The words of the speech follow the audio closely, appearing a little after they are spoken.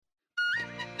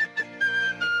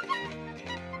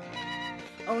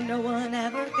Oh, no one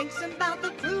ever thinks about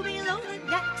the crew below the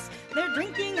decks. They're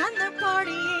drinking and they're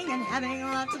partying and having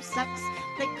lots of sex.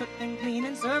 They cook and clean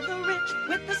and serve the rich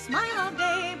with a smile all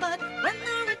day. But when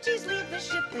the richies leave the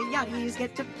ship, the yachties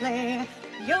get to play.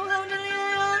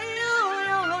 Yo-ho-diddly-yo-yo,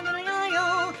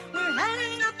 yo-ho-diddly-yo-yo. We're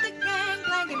heading up the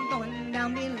gangplank and going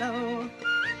down below.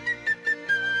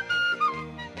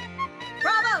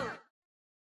 Bravo!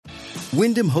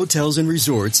 Wyndham Hotels and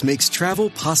Resorts makes travel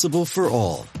possible for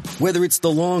all. Whether it's the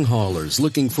long haulers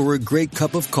looking for a great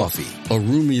cup of coffee, a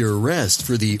roomier rest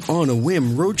for the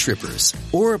on-a-whim road trippers,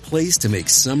 or a place to make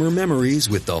summer memories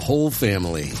with the whole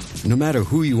family. No matter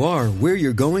who you are, where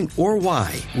you're going, or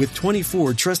why, with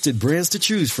 24 trusted brands to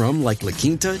choose from like La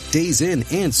Quinta, Days Inn,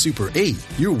 and Super 8,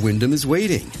 your Wyndham is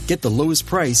waiting. Get the lowest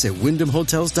price at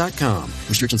WyndhamHotels.com.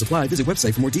 Restrictions apply. Visit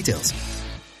website for more details.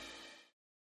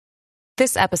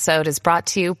 This episode is brought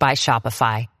to you by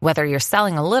Shopify. Whether you're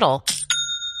selling a little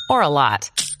or a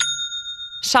lot,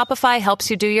 Shopify helps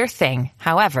you do your thing,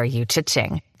 however you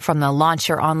cha-ching. From the launch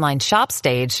your online shop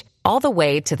stage, all the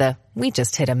way to the we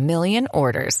just hit 1 million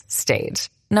orders stage.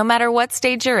 No matter what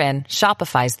stage you're in,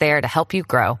 Shopify's there to help you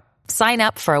grow. Sign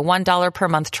up for a $1 per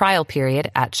month trial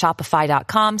period at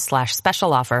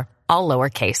shopify.com/special offer, all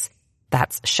lowercase.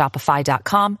 That's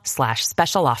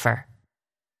shopify.com/special offer.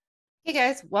 Hey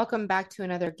guys, welcome back to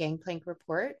another Gangplank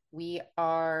Report. We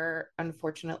are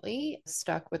unfortunately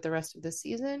stuck with the rest of the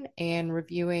season and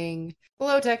reviewing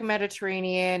Below Deck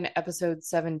Mediterranean episode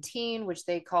 17, which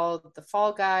they called The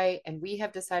Fall Guy, and we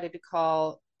have decided to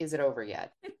call Is It Over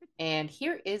Yet? And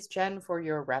here is Jen for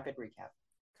your rapid recap.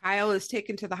 Kyle is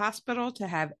taken to the hospital to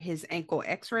have his ankle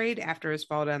x-rayed after his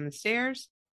fall down the stairs.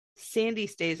 Sandy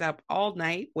stays up all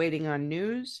night waiting on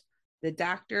news. The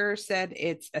doctor said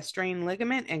it's a strained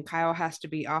ligament and Kyle has to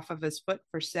be off of his foot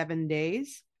for 7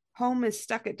 days. Home is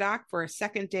stuck at dock for a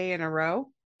second day in a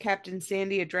row. Captain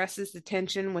Sandy addresses the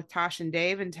tension with Tosh and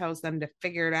Dave and tells them to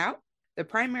figure it out. The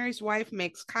primary's wife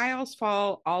makes Kyle's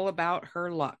fall all about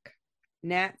her luck.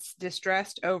 Nat's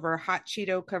distressed over hot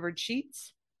Cheeto-covered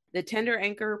sheets. The tender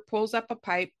anchor pulls up a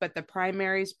pipe, but the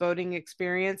primary's boating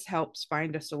experience helps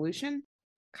find a solution.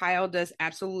 Kyle does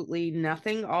absolutely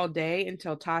nothing all day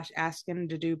until Tosh asks him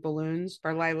to do balloons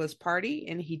for Lila's party,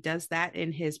 and he does that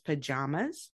in his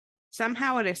pajamas.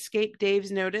 Somehow it escaped Dave's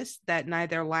notice that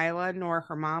neither Lila nor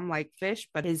her mom like fish,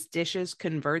 but his dishes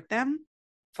convert them.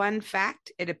 Fun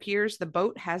fact, it appears the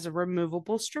boat has a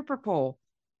removable stripper pole.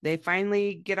 They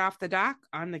finally get off the dock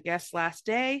on the guest's last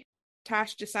day.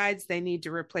 Tosh decides they need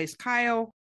to replace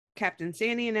Kyle. Captain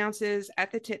Sandy announces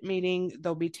at the tip meeting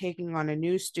they'll be taking on a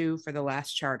new stew for the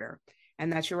last charter.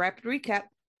 And that's your rapid recap.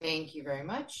 Thank you very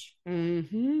much.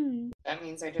 Mm-hmm. That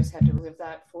means I just had to relive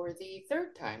that for the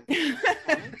third time.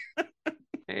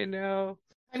 I know.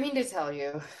 I mean to tell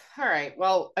you. All right.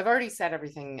 Well, I've already said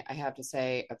everything I have to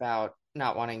say about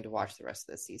not wanting to watch the rest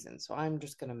of the season, so I'm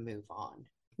just going to move on.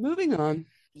 Moving on.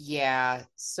 Yeah.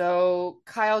 So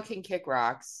Kyle can kick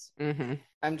rocks. Mm-hmm.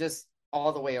 I'm just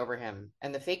all the way over him.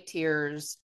 And the fake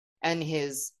tears and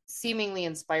his seemingly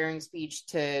inspiring speech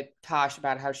to Tosh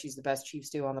about how she's the best chief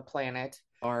stew on the planet.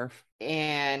 Barf.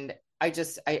 And I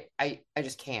just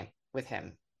can't with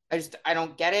him. I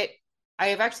don't get it. I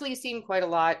have actually seen quite a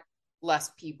lot less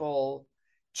people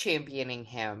championing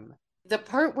him. The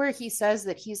part where he says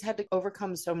that he's had to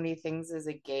overcome so many things as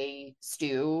a gay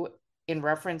stew in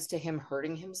reference to him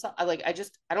hurting himself, I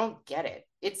don't get it.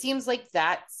 It seems like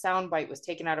that soundbite was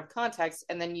taken out of context,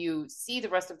 and then you see the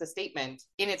rest of the statement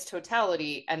in its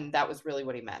totality, and that was really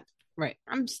what he meant. Right.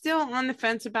 I'm still on the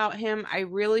fence about him. I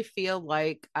really feel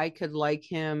like I could like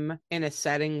him in a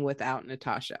setting without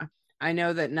Natasha. I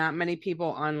know that not many people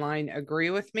online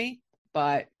agree with me,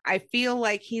 but I feel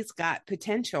like he's got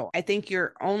potential. I think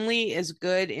you're only as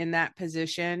good in that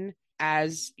position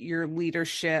as your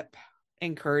leadership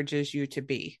encourages you to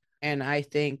be. And I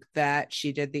think that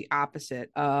she did the opposite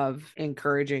of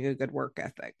encouraging a good work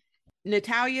ethic.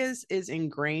 Natalia's is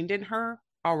ingrained in her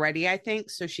already, I think,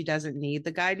 so she doesn't need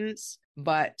the guidance,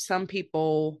 but some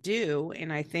people do.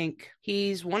 And I think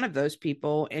he's one of those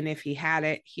people. And if he had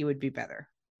it, he would be better,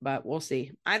 but we'll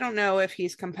see. I don't know if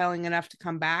he's compelling enough to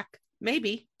come back.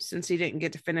 Maybe, since he didn't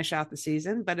get to finish out the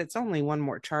season, but it's only one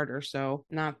more charter, so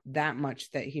not that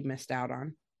much that he missed out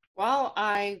on. Well,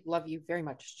 I love you very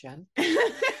much, Jen.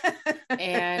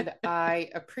 And I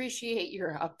appreciate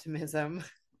your optimism.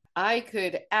 I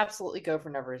could absolutely go for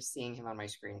never seeing him on my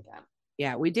screen again.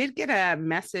 Yeah, we did get a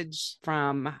message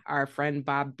from our friend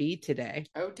Bob B today.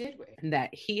 Oh, did we?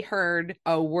 That he heard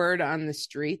a word on the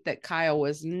street that Kyle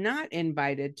was not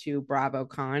invited to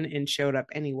BravoCon and showed up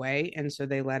anyway. And so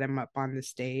they let him up on the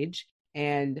stage.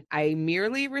 And I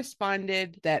merely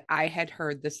responded that I had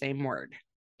heard the same word.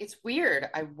 It's weird.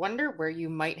 I wonder where you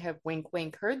might have wink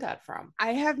wink heard that from.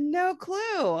 I have no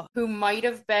clue. Who might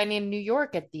have been in New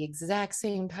York at the exact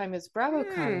same time as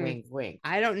BravoCon wink wink.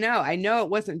 I don't know. I know it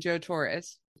wasn't Joe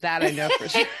Torres. That I know for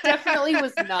sure. It definitely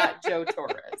was not Joe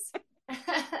Torres.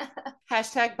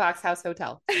 Hashtag Box House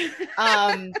Hotel.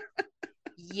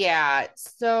 Yeah,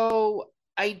 so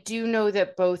I do know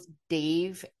that both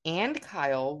Dave and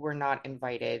Kyle were not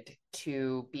invited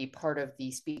to be part of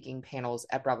the speaking panels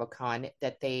at BravoCon,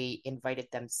 that they invited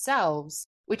themselves,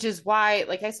 which is why,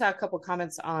 like, I saw a couple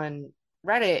comments on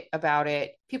Reddit about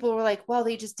it. People were like, well,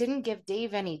 they just didn't give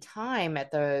Dave any time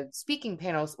at the speaking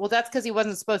panels. Well, that's because he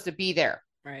wasn't supposed to be there.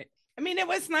 Right. I mean, it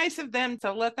was nice of them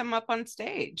to let them up on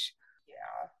stage.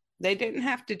 Yeah. They didn't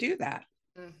have to do that.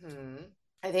 Mm-hmm.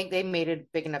 I think they made a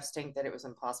big enough stink that it was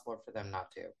impossible for them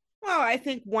not to. Well, I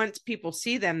think once people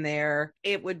see them there,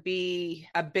 it would be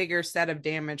a bigger set of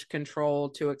damage control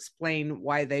to explain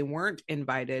why they weren't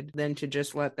invited than to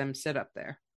just let them sit up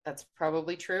there. That's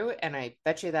probably true. And I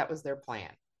bet you that was their plan.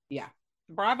 Yeah.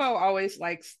 Bravo always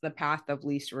likes the path of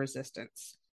least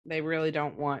resistance. They really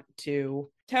don't want to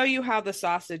tell you how the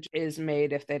sausage is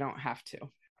made if they don't have to.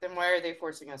 Then why are they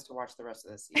forcing us to watch the rest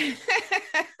of the season?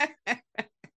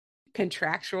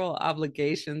 Contractual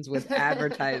obligations with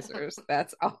advertisers.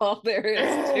 That's all there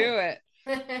is to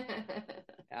it.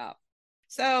 Yeah.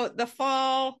 So the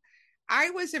fall,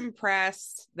 I was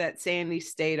impressed that Sandy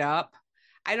stayed up.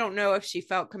 I don't know if she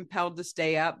felt compelled to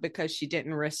stay up because she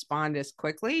didn't respond as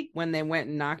quickly when they went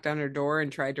and knocked on her door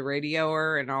and tried to radio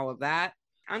her and all of that.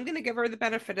 I'm going to give her the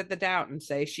benefit of the doubt and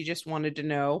say she just wanted to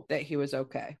know that he was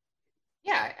okay.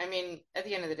 Yeah, I mean, at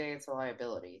the end of the day, it's a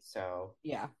liability. So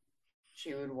yeah,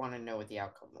 she would want to know what the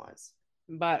outcome was.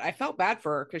 But I felt bad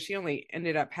for her because she only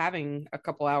ended up having a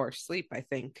couple hours sleep, I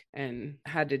think, and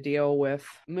had to deal with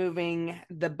moving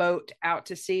the boat out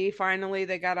to sea. Finally,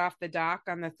 they got off the dock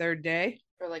on the third day.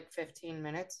 For like 15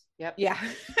 minutes. Yep. Yeah.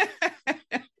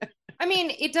 I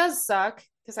mean, it does suck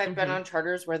because I've been on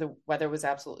charters where the weather was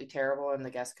absolutely terrible and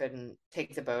the guests couldn't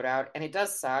take the boat out. And it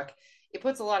does suck. It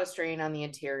puts a lot of strain on the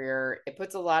interior. It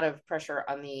puts a lot of pressure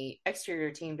on the exterior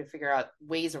team to figure out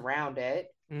ways around it.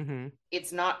 Mm-hmm.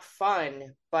 It's not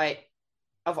fun, but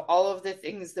of all of the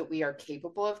things that we are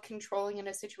capable of controlling in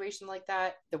a situation like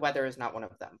that, the weather is not one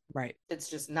of them. Right. It's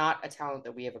just not a talent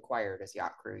that we have acquired as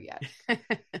yacht crew yet.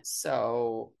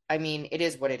 So, I mean, it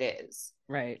is what it is.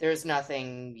 Right. There's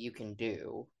nothing you can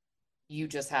do. You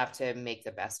just have to make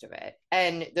the best of it.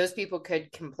 And those people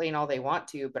could complain all they want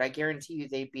to, but I guarantee you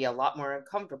they'd be a lot more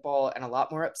uncomfortable and a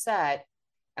lot more upset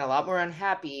and a lot more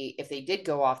unhappy if they did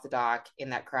go off the dock in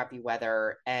that crappy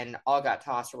weather and all got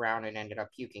tossed around and ended up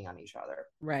puking on each other.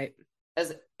 Right.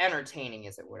 As entertaining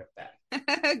as it would have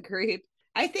been. Agreed.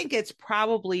 I think it's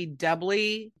probably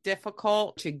doubly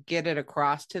difficult to get it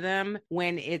across to them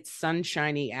when it's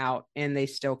sunshiny out and they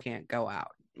still can't go out.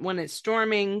 When it's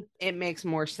storming, it makes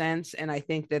more sense. And I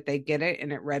think that they get it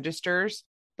and it registers.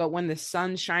 But when the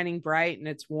sun's shining bright and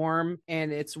it's warm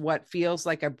and it's what feels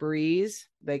like a breeze,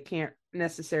 they can't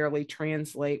necessarily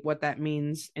translate what that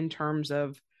means in terms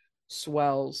of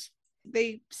swells.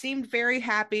 They seemed very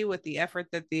happy with the effort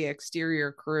that the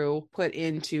exterior crew put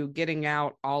into getting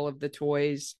out all of the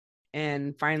toys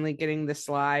and finally getting the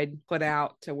slide put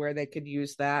out to where they could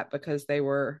use that, because they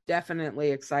were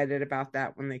definitely excited about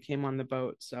that when they came on the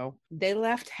boat. So they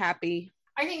left happy.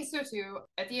 I think so too.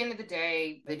 At the end of the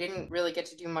day, they didn't really get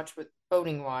to do much with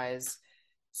boating wise.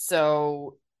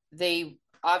 So they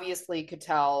obviously could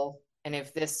tell. And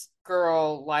if this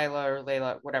girl, Lila or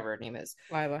Layla, whatever her name is,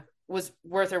 Lila, was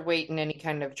worth her weight in any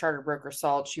kind of charter broker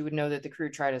salt, she would know that the crew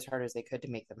tried as hard as they could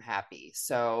to make them happy.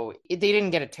 So they didn't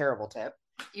get a terrible tip.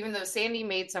 Even though Sandy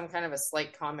made some kind of a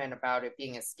slight comment about it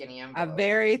being a skinny envelope. A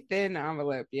very thin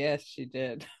envelope. Yes, she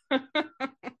did.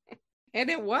 And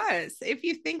it was. If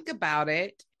you think about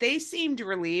it, they seemed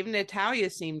relieved. Natalia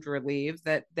seemed relieved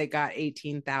that they got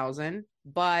 18,000.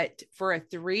 But for a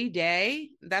 3-day,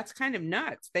 that's kind of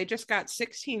nuts. They just got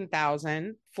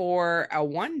 16,000 for a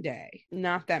 1 day,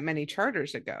 not that many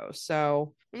charters ago.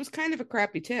 So it was kind of a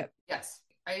crappy tip. Yes,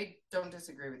 I don't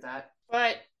disagree with that.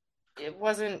 But it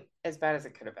wasn't as bad as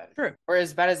it could have been. True. Or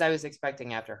as bad as I was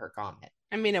expecting after her comment.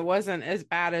 I mean, it wasn't as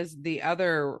bad as the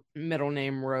other middle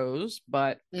name Rose,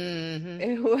 but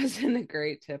it wasn't a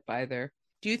great tip either.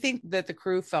 Do you think that the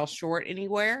crew fell short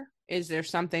anywhere? Is there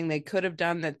something they could have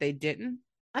done that they didn't?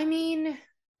 I mean,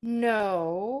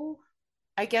 no.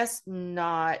 I guess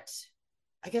not.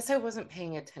 I guess I wasn't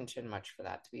paying attention much for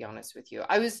that, to be honest with you.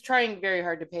 I was trying very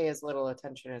hard to pay as little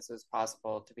attention as was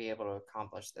possible to be able to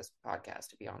accomplish this podcast,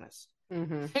 to be honest.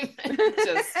 Mm-hmm.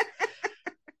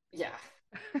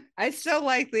 I still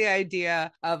like the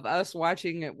idea of us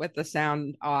watching it with the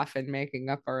sound off and making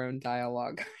up our own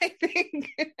dialogue. I think.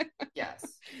 Yes.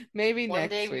 Maybe One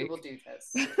next day week. we will do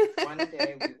this. One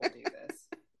day we will do this.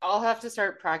 I'll have to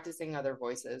start practicing other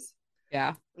voices.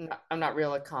 Yeah. I'm not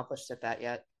real accomplished at that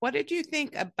yet. What did you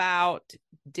think about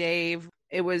Dave?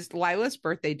 It was Lila's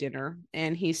birthday dinner,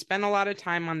 and he spent a lot of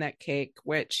time on that cake,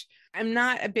 which I'm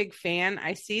not a big fan.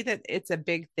 I see that it's a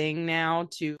big thing now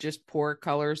to just pour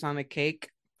colors on a cake.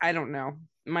 I don't know.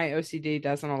 My OCD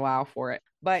doesn't allow for it.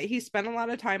 But he spent a lot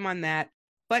of time on that.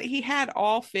 But he had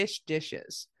all fish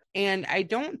dishes. And I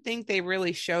don't think they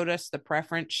really showed us the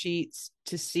preference sheets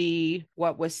to see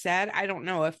what was said. I don't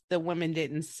know if the women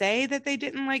didn't say that they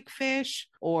didn't like fish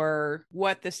or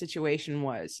what the situation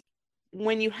was.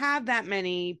 When you have that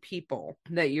many people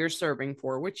that you're serving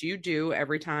for, which you do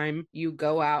every time you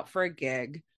go out for a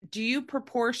gig, do you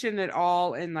proportion it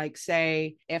all and like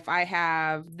say, if I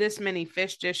have this many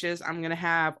fish dishes, I'm going to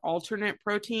have alternate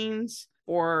proteins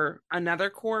for another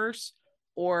course?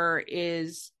 Or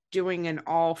is doing an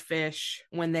all fish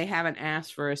when they haven't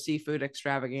asked for a seafood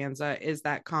extravaganza, is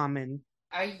that common?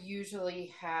 I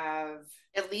usually have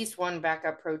at least one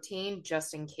backup protein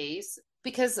just in case,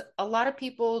 because a lot of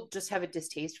people just have a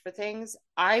distaste for things.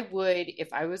 I would,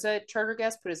 if I was a charter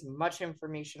guest, put as much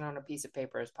information on a piece of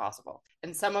paper as possible.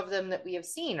 And some of them that we have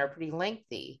seen are pretty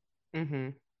lengthy. Mm-hmm.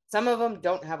 Some of them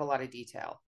don't have a lot of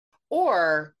detail.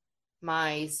 Or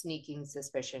my sneaking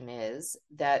suspicion is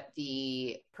that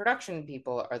the production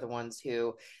people are the ones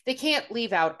who, they can't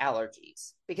leave out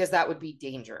allergies because that would be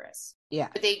dangerous. Yeah.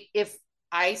 But if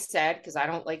I said, because I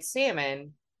don't like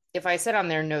salmon, if I said on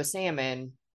there no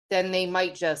salmon, then they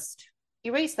might just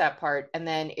erase that part and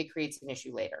then it creates an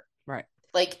issue later. Right.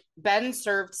 Like Ben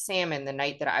served salmon the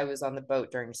night that I was on the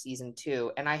boat during season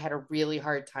 2, and I had a really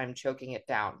hard time choking it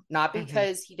down. Not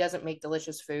because he doesn't make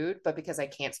delicious food, but because I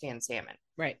can't stand salmon.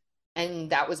 Right. And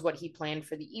that was what he planned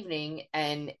for the evening.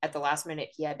 And at the last minute,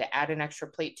 he had to add an extra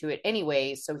plate to it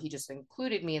anyway. So he just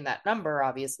included me in that number.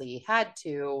 Obviously, he had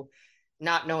to,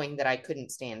 not knowing that I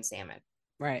couldn't stand salmon.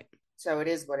 Right. So it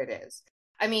is what it is.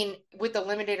 I mean, with the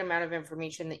limited amount of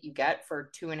information that you get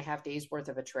for 2.5 days worth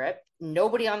of a trip,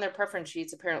 nobody on their preference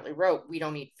sheets apparently wrote, we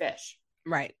don't eat fish.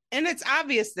 Right. And it's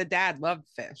obvious the dad loved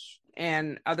fish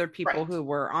and other people who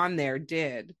were on there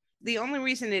did. The only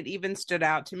reason it even stood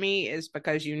out to me is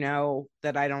because you know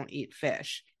that I don't eat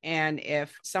fish. And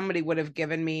if somebody would have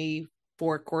given me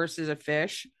 4 courses of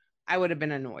fish, I would have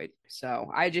been annoyed. So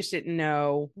I just didn't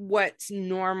know what's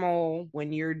normal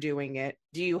when you're doing it.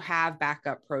 Do you have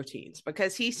backup proteins?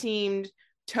 Because he seemed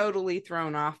totally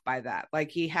thrown off by that.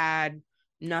 Like he had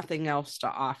nothing else to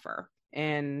offer.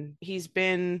 And he's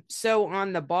been so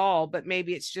on the ball, but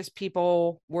maybe it's just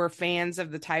people were fans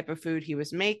of the type of food he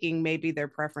was making. Maybe their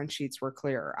preference sheets were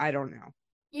clearer. I don't know.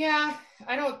 Yeah,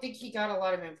 I don't think he got a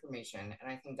lot of information. And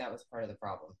I think that was part of the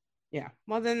problem. Yeah.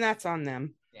 Well, then that's on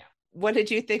them. Yeah. What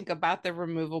did you think about the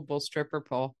removable stripper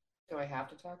pole? Do I have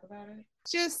to talk about it?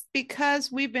 Just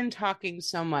because we've been talking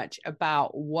so much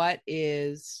about what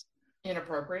is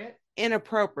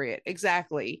inappropriate,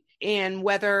 exactly, and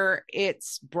whether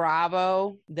it's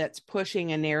Bravo that's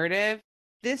pushing a narrative.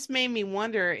 This made me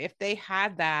wonder if they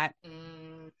had that,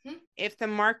 if the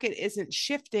market isn't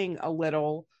shifting a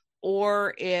little,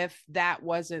 or if that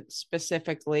wasn't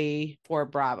specifically for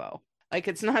Bravo. Like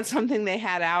it's not something they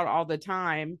had out all the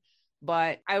time,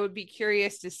 but I would be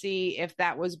curious to see if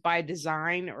that was by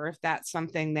design or if that's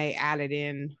something they added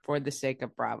in for the sake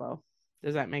of Bravo.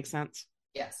 Does that make sense?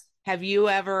 Yes. Have you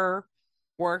ever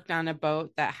worked on a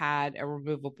boat that had a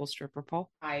removable stripper pole?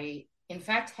 I, in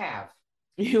fact, have.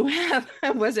 You have?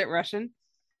 Was it Russian?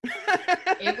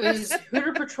 It was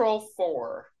Hooter Patrol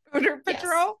 4. Hooter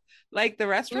Patrol? Yes. Like the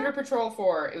restaurant? Hooter Patrol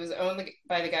 4. It was owned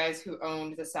by the guys who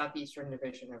owned the Southeastern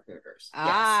division of Hooters.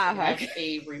 Ah, yes. It had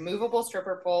a removable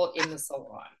stripper pole in the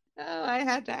salon. Oh, I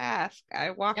had to ask.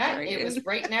 I walked right in. It was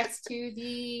right next to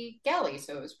the galley,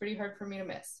 so it was pretty hard for me to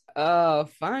miss. Oh,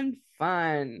 fun.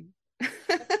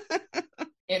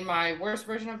 In my worst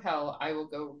version of hell, I will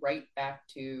go right back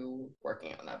to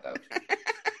working on that boat.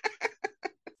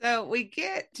 So we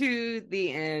get to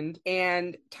the end,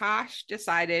 and Tosh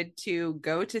decided to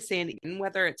go to Sandy, and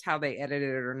whether it's how they edited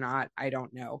it or not, I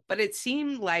don't know. But it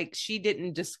seemed like she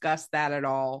didn't discuss that at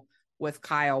all with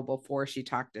Kyle before she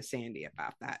talked to Sandy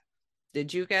about that.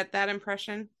 Did you get that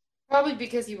impression? Probably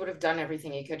because he would have done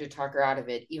everything he could to talk her out of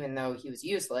it, even though he was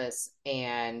useless,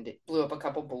 and blew up a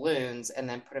couple balloons and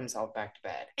then put himself back to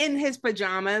bed. In his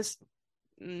pajamas.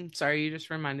 Sorry, you just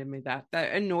reminded me that.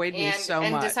 That annoyed me so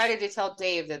much. And decided to tell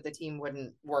Dave that the team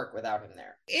wouldn't work without him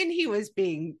there. And he was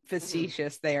being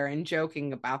facetious there and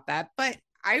joking about that. But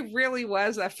I really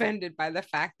was offended by the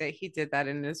fact that he did that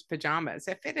in his pajamas.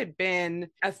 If it had been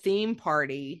a theme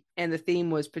party and the theme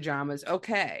was pajamas,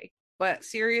 okay. But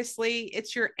seriously,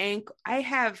 it's your ankle. I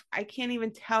can't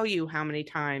even tell you how many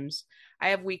times I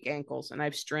have weak ankles and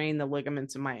I've strained the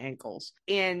ligaments in my ankles,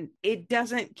 and it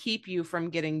doesn't keep you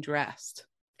from getting dressed.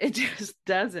 It just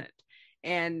doesn't.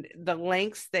 And the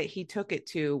lengths that he took it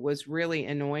to was really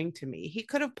annoying to me. He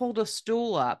could have pulled a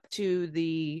stool up to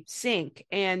the sink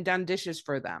and done dishes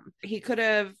for them. He could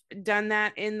have done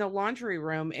that in the laundry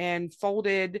room and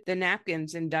folded the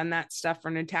napkins and done that stuff for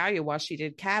Natalia while she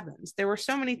did cabins. There were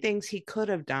so many things he could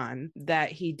have done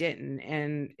that he didn't,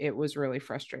 and it was really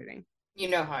frustrating. You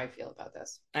know how I feel about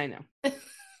this. I know.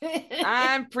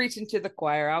 I'm preaching to the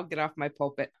choir. I'll get off my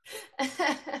pulpit.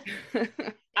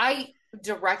 I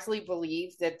directly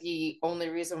believe that the only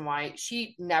reason why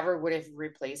she never would have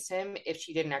replaced him if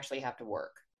she didn't actually have to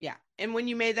work. Yeah. And when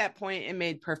you made that point, it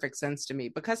made perfect sense to me,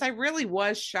 because I really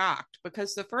was shocked,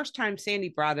 because the first time Sandy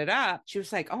brought it up, she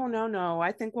was like, oh, no,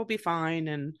 I think we'll be fine.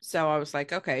 And so I was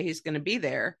like, okay, he's going to be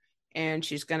there and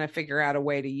she's going to figure out a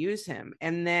way to use him.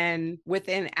 And then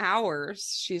within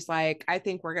hours, she's like, I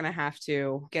think we're going to have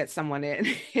to get someone in.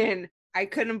 And I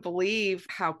couldn't believe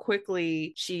how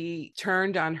quickly she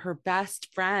turned on her best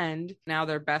friend. Now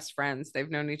they're best friends. They've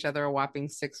known each other a whopping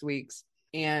 6 weeks.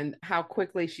 And how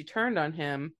quickly she turned on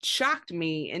him shocked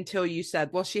me until you said,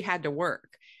 well, she had to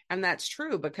work. And that's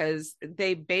true, because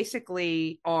they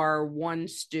basically are one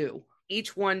stew.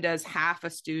 Each one does half a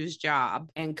stew's job,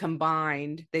 and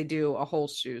combined, they do a whole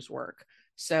stew's work.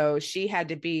 So she had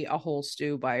to be a whole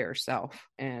stew by herself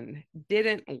and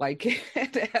didn't like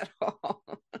it at all.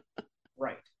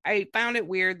 Right. I found it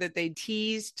weird that they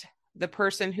teased the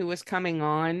person who was coming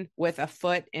on with a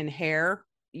foot and hair.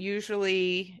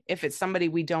 Usually, if it's somebody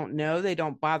we don't know, they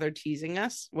don't bother teasing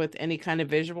us with any kind of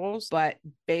visuals. But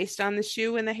based on the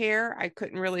shoe and the hair, I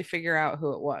couldn't really figure out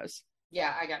who it was.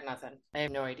 Yeah, I got nothing. I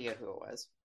have no idea who it was.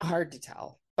 Hard to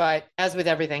tell. But as with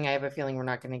everything, I have a feeling we're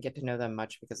not going to get to know them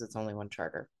much because it's only one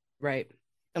charter. Right.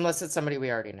 Unless it's somebody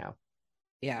we already know.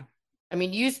 Yeah. I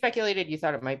mean, you speculated you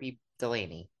thought it might be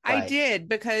Delaney. But... I did,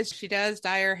 because she does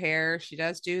dye her hair. She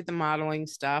does do the modeling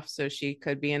stuff, so she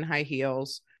could be in high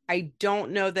heels. I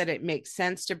don't know that it makes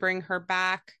sense to bring her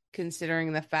back,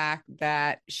 considering the fact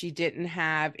that she didn't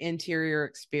have interior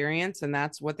experience, and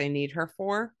that's what they need her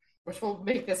for. Which will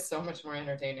make this so much more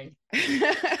entertaining.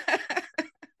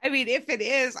 I mean, if it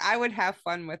is, I would have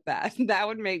fun with that. That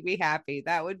would make me happy.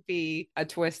 That would be a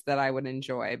twist that I would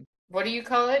enjoy. What do you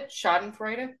call it?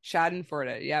 Schadenfreude?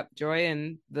 Schadenfreude. Yep. Joy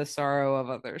in the sorrow of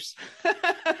others.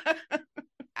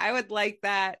 I would like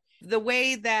that. The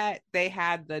way that they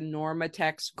had the Norma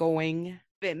text going,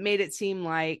 it made it seem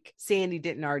like Sandy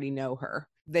didn't already know her.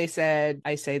 They said,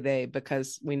 I say they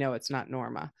because we know it's not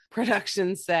Norma.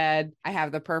 Production said, I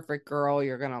have the perfect girl.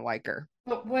 You're going to like her.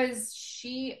 But was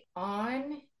she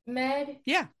on Med?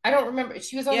 Yeah. I don't remember.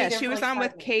 She was only there she for was like on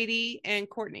with 5 minutes. Katie and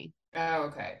Courtney. Oh,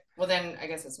 okay. Well, then I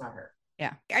guess it's not her.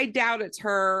 Yeah. I doubt it's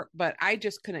her, but I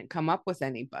just couldn't come up with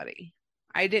anybody.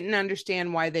 I didn't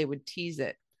understand why they would tease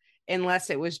it, unless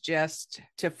it was just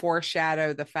to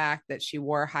foreshadow the fact that she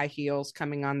wore high heels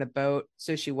coming on the boat,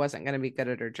 so she wasn't going to be good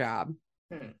at her job.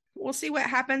 We'll see what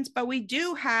happens, but we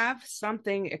do have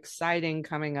something exciting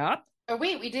coming up. Oh,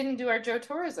 wait, we didn't do our Joe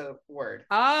Torres award.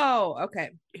 Oh, okay.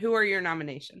 Who are your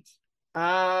nominations?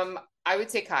 I would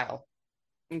say Kyle.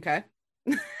 Okay.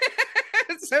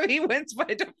 So he wins by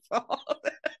default.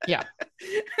 Yeah.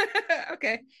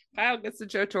 Okay. Kyle gets the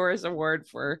Joe Torres award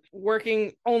for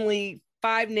working only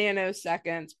 5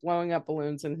 nanoseconds, blowing up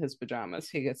balloons in his pajamas.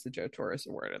 He gets the Joe Torres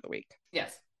award of the week.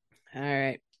 Yes. All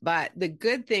right. But the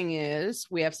good thing is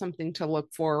we have something to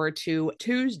look forward to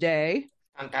Tuesday.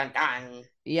 Dun, dun, dun.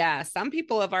 Yeah. Some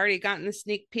people have already gotten the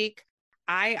sneak peek.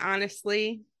 I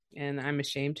honestly, and I'm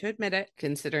ashamed to admit it,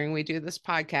 considering we do this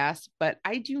podcast, but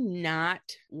I do not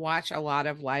watch a lot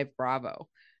of Live Bravo.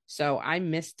 So I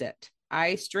missed it.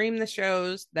 I stream the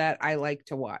shows that I like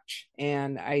to watch,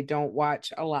 and I don't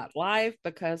watch a lot live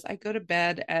because I go to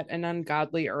bed at an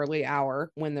ungodly early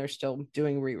hour when they're still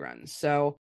doing reruns.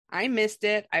 So I missed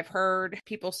it. I've heard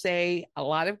people say a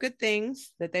lot of good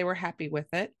things, that they were happy with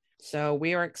it. So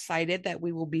we are excited that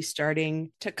we will be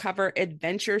starting to cover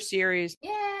Adventure Series.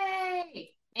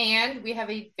 Yay! And we have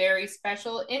a very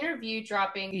special interview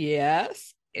dropping.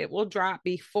 Yes. It will drop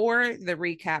before the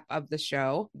recap of the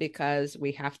show because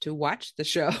we have to watch the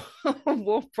show.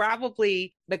 We'll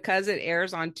probably, because it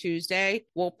airs on Tuesday,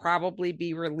 we'll probably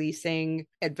be releasing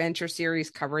Adventure Series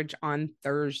coverage on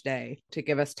Thursday to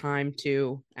give us time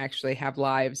to actually have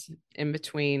lives in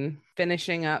between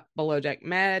finishing up Below Deck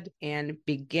Med and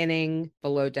beginning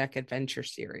Below Deck Adventure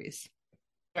Series.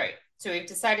 Right. So we've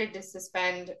decided to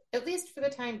suspend, at least for the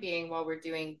time being, while we're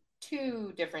doing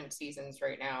 2 different seasons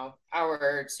right now,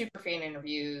 our superfan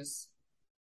interviews.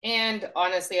 And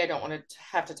honestly, I don't want to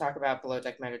have to talk about Below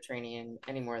Deck Mediterranean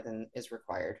any more than is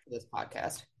required for this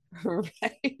podcast.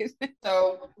 Right.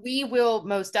 So we will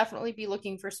most definitely be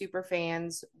looking for super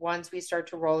fans once we start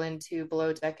to roll into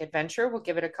Below Deck Adventure. We'll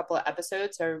give it a couple of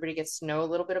episodes so everybody gets to know a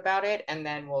little bit about it, and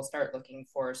then we'll start looking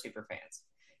for super fans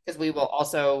because we will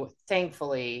also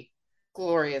thankfully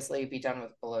gloriously be done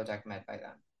with Below Deck Med by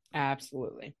then.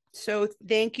 Absolutely. So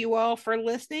thank you all for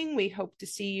listening. We hope to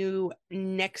see you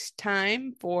next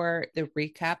time for the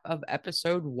recap of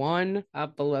episode 1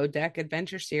 of Below Deck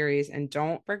Adventure Series. And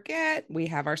don't forget, we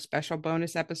have our special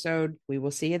bonus episode. We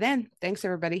will see you then. Thanks,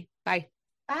 everybody. Bye.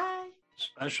 Bye.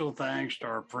 Special thanks to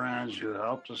our friends who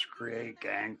helped us create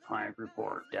Gangplank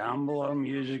Report. Down below,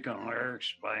 music and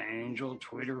lyrics by Angel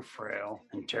Tweeter Frail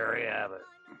and Terry Abbott.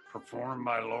 Performed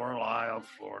by Lorelei of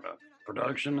Florida.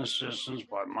 Production assistance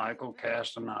by Michael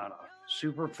Castaneda.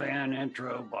 Superfan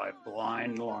intro by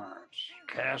Blind Lawrence.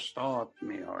 Cast off,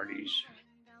 me hearties.